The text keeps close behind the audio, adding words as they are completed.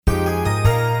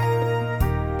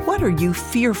What are you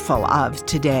fearful of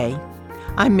today?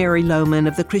 I'm Mary Lohman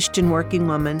of the Christian Working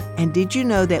Woman, and did you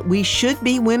know that we should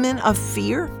be women of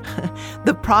fear?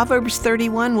 The Proverbs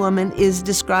 31 woman is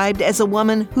described as a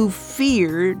woman who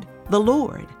feared the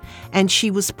Lord, and she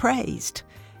was praised.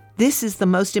 This is the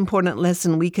most important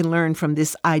lesson we can learn from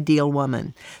this ideal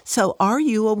woman. So, are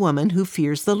you a woman who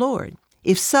fears the Lord?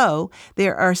 If so,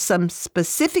 there are some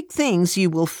specific things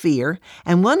you will fear,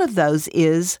 and one of those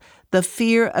is the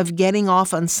fear of getting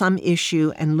off on some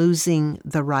issue and losing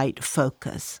the right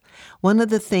focus. One of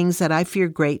the things that I fear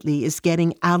greatly is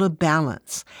getting out of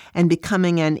balance and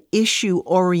becoming an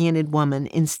issue-oriented woman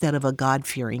instead of a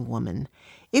God-fearing woman.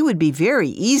 It would be very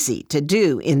easy to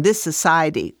do in this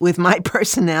society with my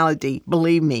personality,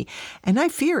 believe me, and I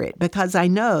fear it because I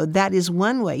know that is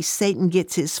one way Satan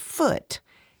gets his foot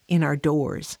in our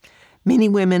doors. Many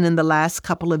women in the last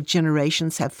couple of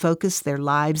generations have focused their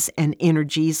lives and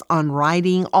energies on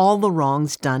righting all the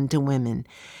wrongs done to women.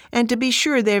 And to be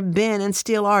sure, there have been and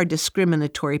still are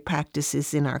discriminatory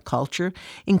practices in our culture,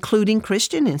 including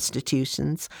Christian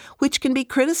institutions, which can be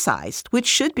criticized, which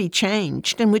should be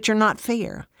changed, and which are not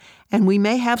fair. And we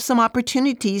may have some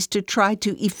opportunities to try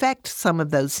to effect some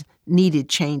of those needed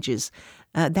changes.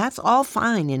 That's all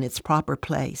fine in its proper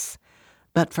place.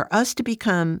 But for us to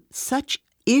become such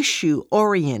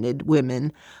issue-oriented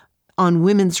women on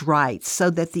women's rights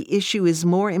so that the issue is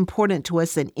more important to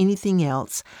us than anything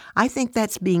else, I think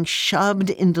that's being shoved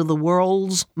into the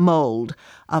world's mold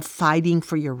of fighting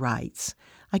for your rights.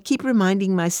 I keep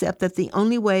reminding myself that the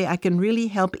only way I can really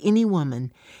help any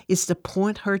woman is to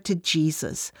point her to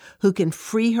Jesus, who can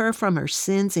free her from her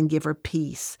sins and give her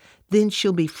peace. Then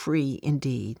she'll be free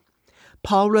indeed.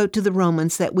 Paul wrote to the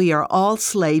Romans that we are all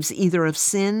slaves either of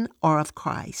sin or of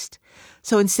Christ.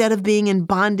 So instead of being in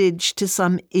bondage to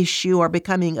some issue or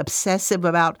becoming obsessive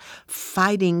about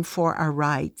fighting for our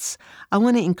rights, I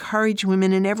want to encourage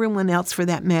women and everyone else for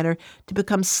that matter to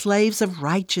become slaves of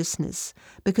righteousness,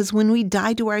 because when we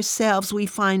die to ourselves, we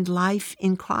find life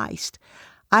in Christ.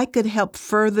 I could help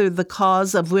further the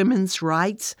cause of women's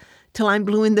rights till I'm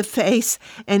blue in the face,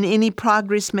 and any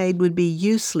progress made would be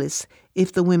useless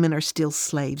if the women are still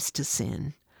slaves to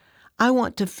sin. I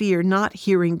want to fear not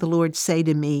hearing the Lord say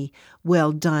to me,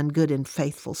 "Well done, good and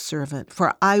faithful servant,"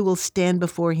 for I will stand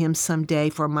before him someday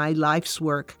for my life's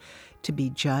work to be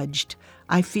judged.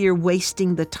 I fear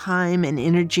wasting the time and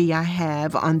energy I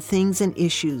have on things and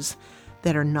issues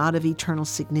that are not of eternal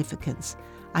significance.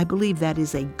 I believe that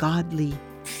is a godly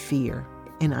fear,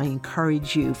 and I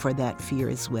encourage you for that fear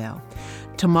as well.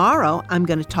 Tomorrow, I'm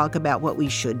going to talk about what we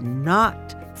should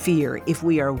not fear if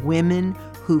we are women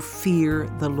who fear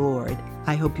the Lord.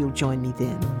 I hope you'll join me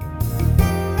then.